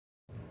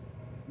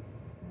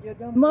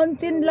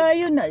Mountain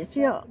lion na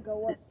siya.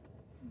 Gawas.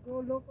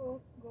 Go look,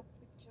 go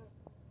picture.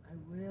 I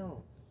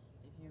will.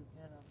 If you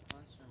get a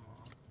faster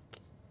mom.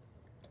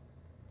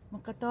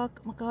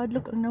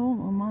 Makahadlok ang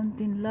nawong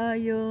mountain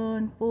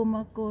lion,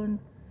 puma con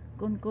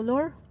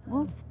color.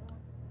 Oh.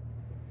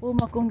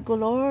 Puma con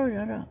color.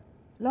 Yara.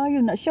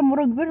 Lion na siya,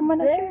 murag bear man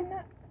na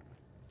siya.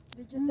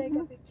 Did you take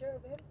a picture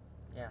of him?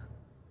 Yeah.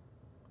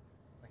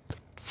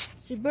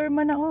 Si bear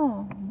man na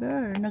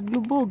bear,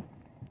 naglubog.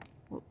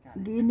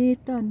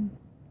 Giinitan.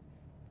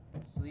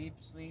 Sleep,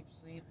 sleep,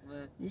 sleep.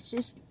 This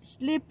is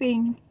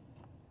sleeping.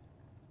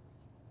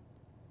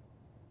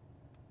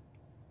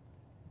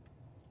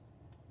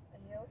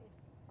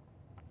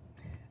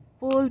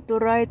 Pull to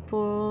right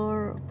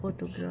for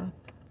photograph.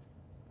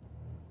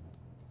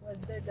 Was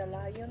there the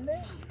lion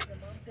there? The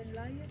mountain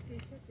lion?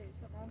 Is it? There's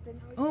a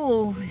mountain lion.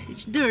 Oh,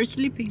 it's there,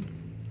 sleeping.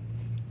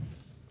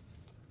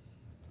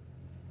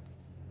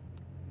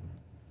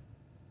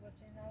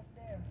 What's in out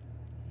there?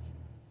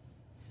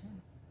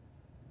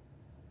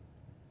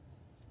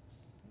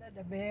 No,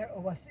 the bear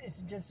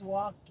is just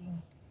walking.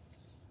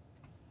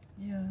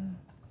 Yeah.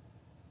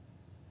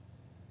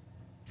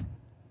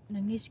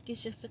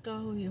 Nangiskis siya sa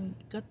kahoy.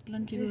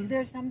 Katlan siguro. Is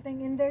there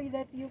something in there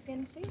that you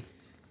can see?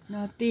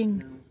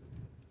 Nothing.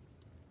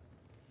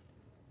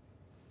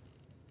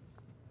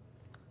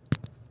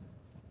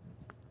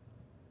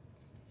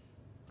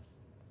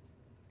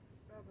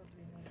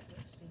 Probably need to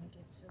sink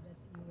it so that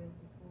you will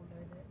be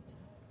cooler. It's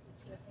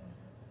getting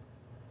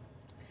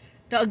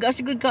hot. Taagas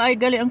gud ka ay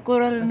gali ang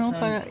coral no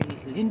para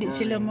hindi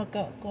sila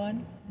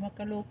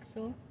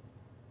makalokso.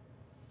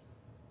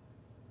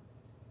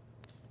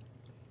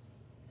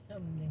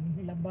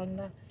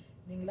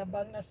 Ning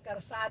labang na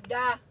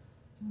skarsada.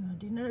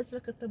 Di na sila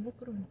katabok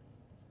ron.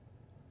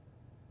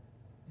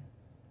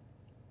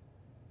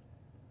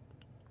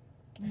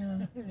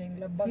 Yeah. Ning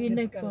labang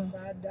Hinay na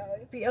skarsada.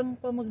 Piang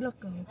pa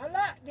maglakaw.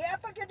 Ala, di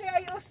apa gyud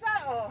ay usa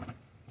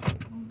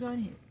Ang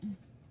gani.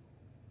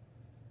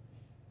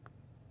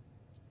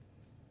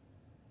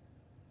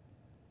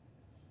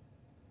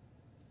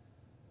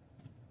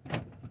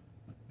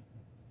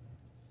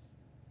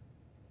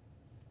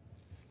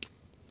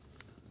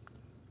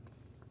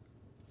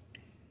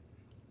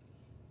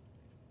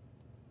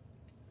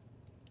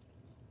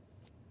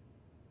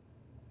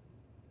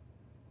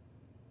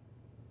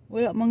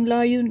 Wala mang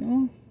layon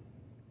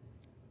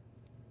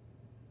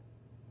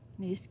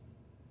Nis.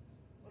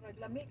 Murag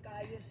lami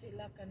kaayo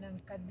sila kanang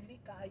kadli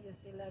kaayo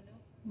sila no.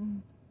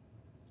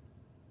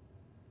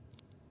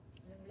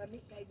 Nang lami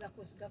kay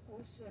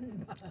gakus-gakuson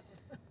ba.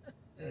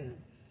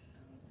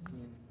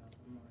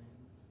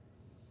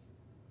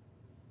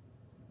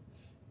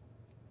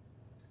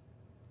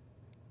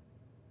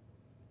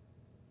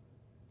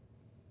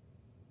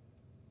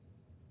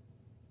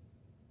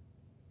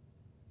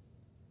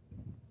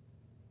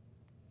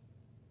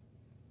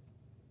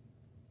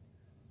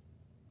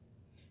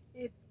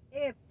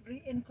 If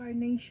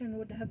reincarnation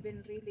would have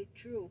been really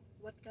true,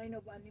 what kind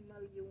of animal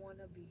you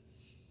wanna be?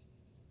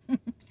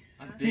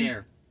 A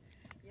bear.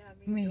 Yeah,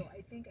 Me. too.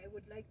 I think I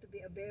would like to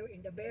be a bear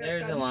in the bear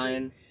There's country. a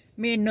lion.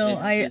 Me no,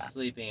 It's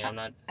sleeping. I'm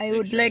not. I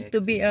would like to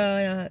be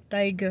a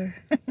tiger.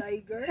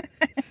 Tiger.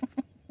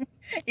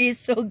 He's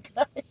so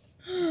good.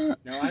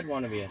 No, I'd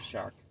want to be a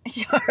shark.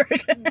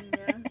 Shark.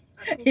 Yeah.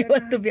 You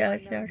want to be a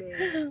shark? I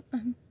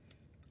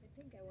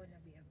think I wanna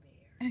be a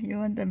bear. You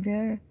want a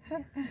bear?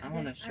 I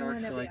want a I shark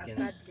wanna so be I a can.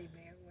 cuddly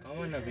bear. I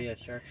want to be a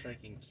shark so I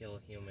can kill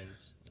humans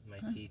with my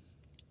teeth.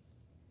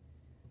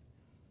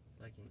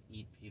 So I can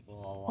eat people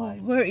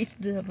alive. Where is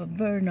the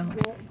bear now?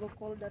 Go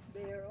call that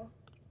bear.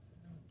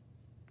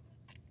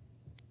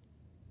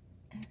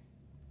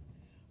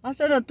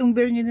 Asa na itong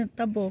bear niya ng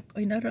tabok?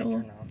 Ay, I nara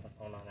turned off the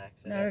phone on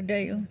accident.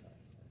 Naraday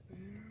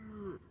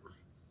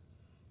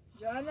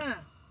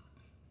Joanna.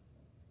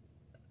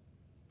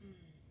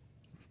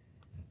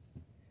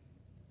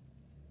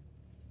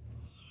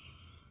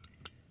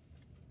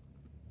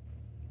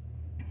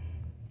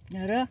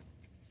 Nara.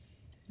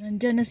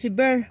 Nandyan na si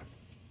bear.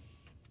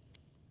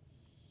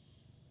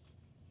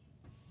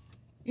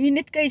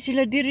 Init kay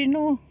sila diri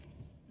no.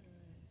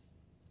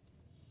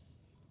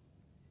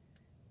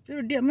 Pero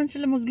di man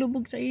sila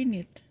maglubog sa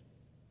init.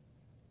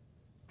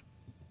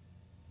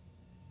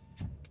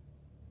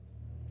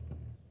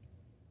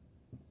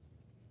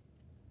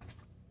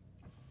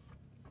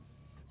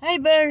 Hi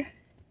bear.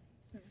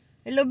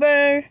 Hello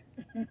bear.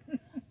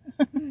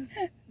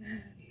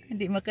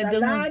 Hindi Sa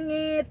makadungog.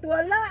 langit,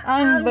 wala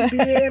Ang ang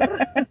bear.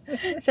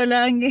 Sa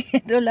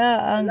langit,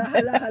 wala ang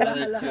Hala.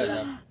 Other two of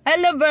them.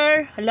 Hello,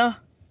 bear. Hala.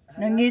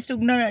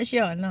 Nangisog na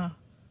siya. Hala.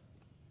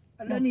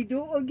 Ala ni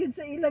duol gyud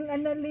sa ilang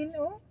analin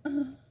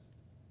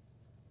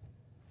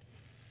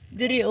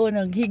Diri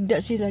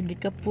naghigda sila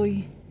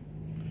gikapoy.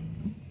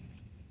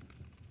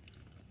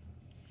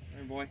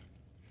 Hey, boy.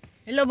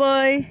 Hello,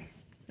 boy.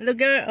 Hello,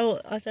 girl.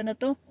 Asa na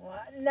to?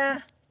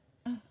 Wala.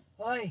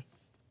 Hoy.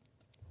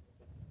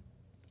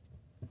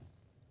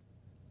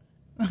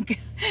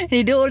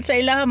 Hiduol sa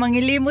ilaha,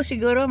 mangilimos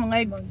siguro,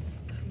 mga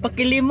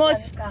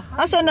pakilimos.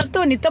 Asa na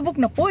to? Nitabok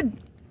na pod.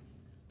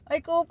 Ay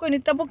ko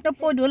nitabok na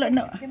po, wala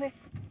na. Give me.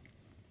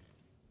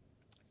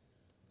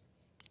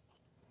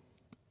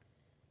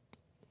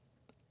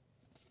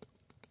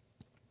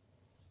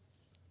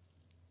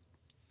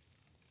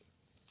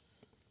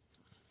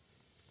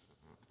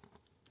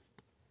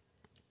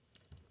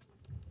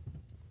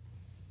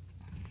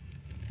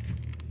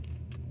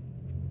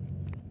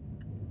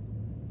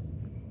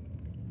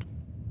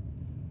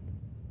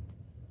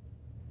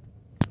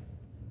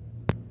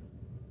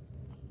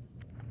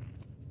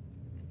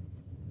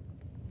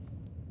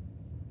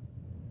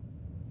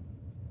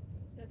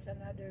 That's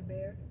another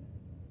bear.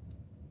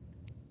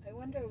 I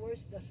wonder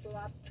where's the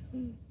slot.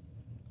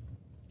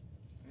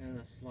 Yeah,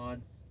 the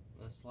slots.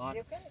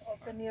 You can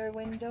open your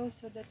window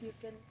so that you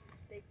can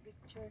take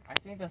picture. I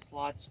think the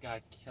slots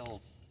got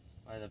killed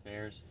by the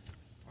bears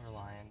or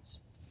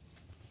lions.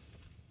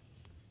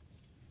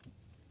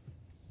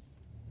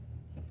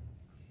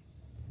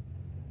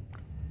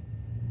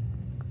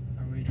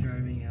 Are we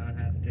driving out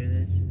after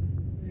this?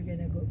 We're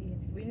gonna go in.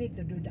 We need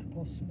to do the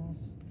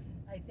cosmos.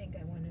 I think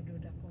I want to do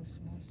the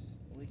cosmos.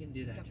 We can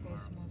do The that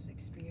tomorrow. cosmos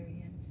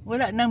experience.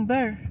 Wala nang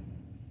bear.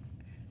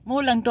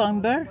 Mo lang to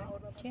ang bear.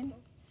 Chin.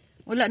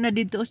 Wala na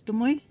dito os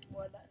tumoy.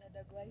 Wala na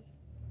dagway.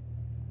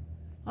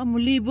 Ah,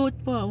 mulibot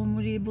pa,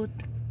 mulibot.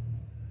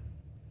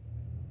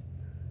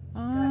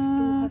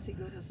 Gasto Ah, ka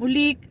siguro sa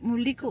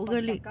muli ko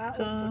gali pagkakaon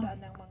ka. po na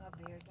ng mga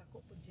bear. Dako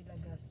po sila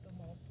gasto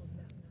mo po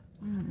na.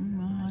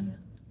 Mahal.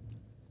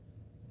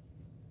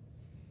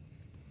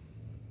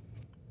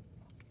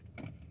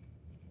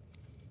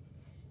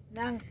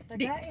 Nang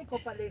tagay ko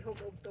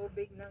palihog og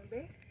tubig nang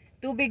be.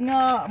 Tubig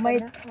nga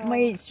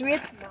may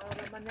sweet.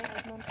 Maura man na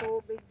atong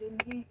tubig din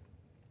gi.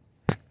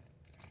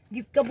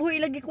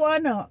 Kabuhi lagi ko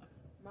ana.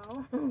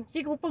 Mao.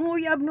 Si ko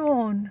panguyab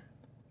noon.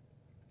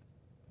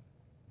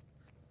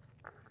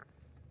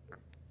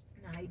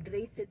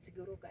 Na-hydrated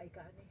siguro kay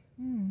kaani.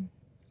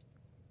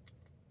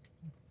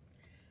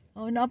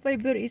 Oh, napay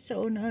bear isa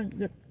o na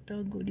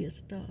tago diya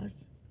sa taas.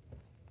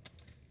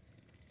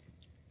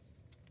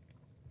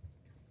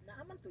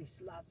 Naaman to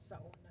slot sa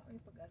una ay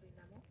pag-ari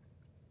na mo.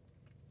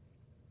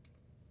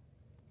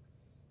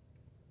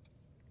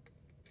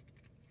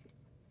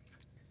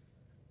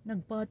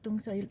 Nagpatong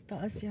sa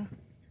taas ya.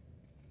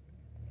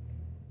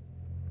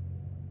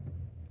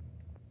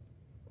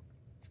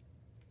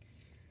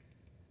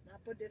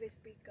 Napo diri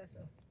speakers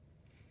oh.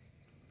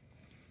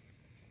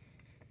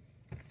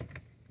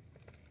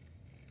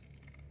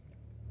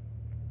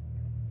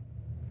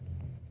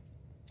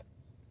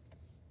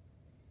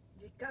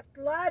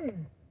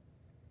 Gikatlan.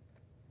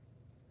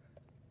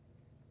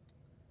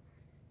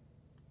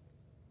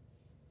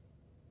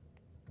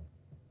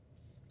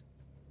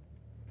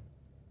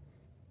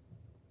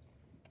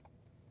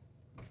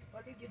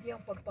 Pwede yun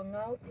yung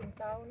pagpangout in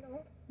town,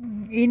 oh.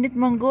 Init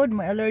man god,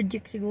 may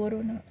allergic siguro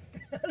na.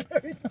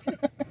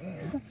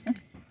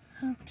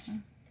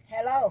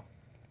 Hello.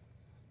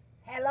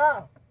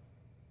 Hello.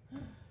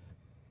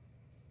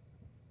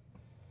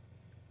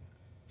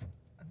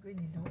 Agoy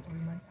ni doon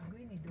man.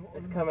 Agoy ni doon.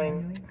 It's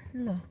coming.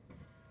 Hala.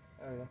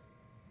 Okay.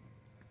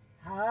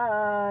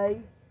 Hi.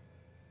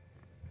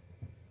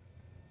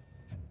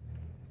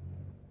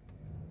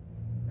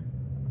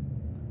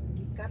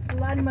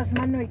 Gikatlan mas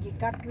manoy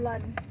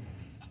gikatlan.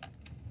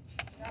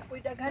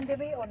 Napoy daghan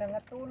diri o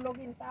nangatulog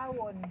in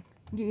tawon.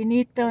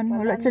 Giinitan,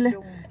 wala sila.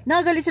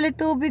 Nagali sila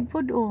tubig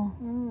pod oh.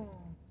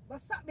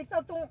 Basta bitaw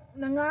tong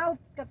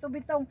nangaut kato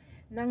bitaw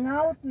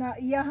nangaut na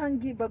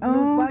iyahang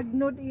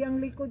gibagnod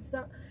iyang likod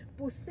sa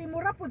pusti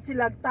mura pud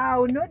sila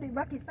tao no di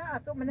ba kita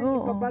ato man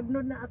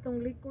ipabagnod na atong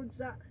likod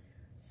sa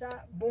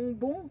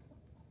bongbong.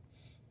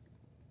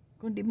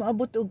 Kung di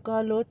maabot og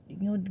kalot,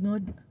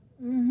 ngod-ngod.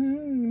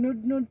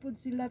 Nod pud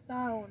sila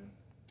taon.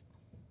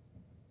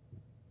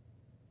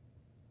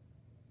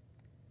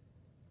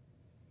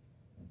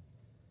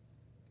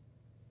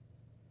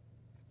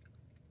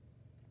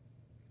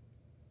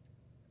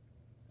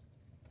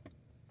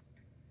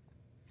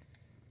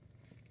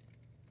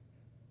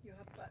 You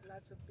have got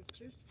lots of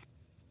pictures.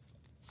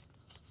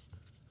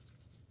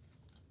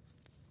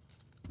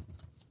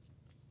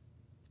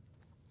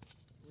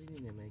 We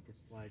need to make a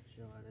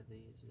slideshow out of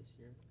these this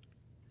year.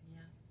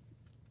 Yeah.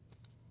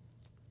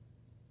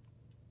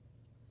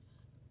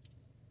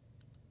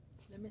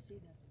 Let me see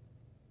that.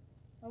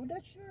 Oh,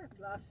 that's your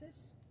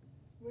glasses.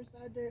 Where's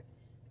the other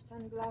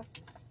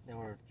sunglasses? They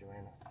were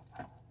Joanna.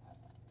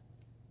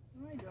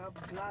 Why do you have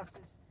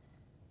glasses?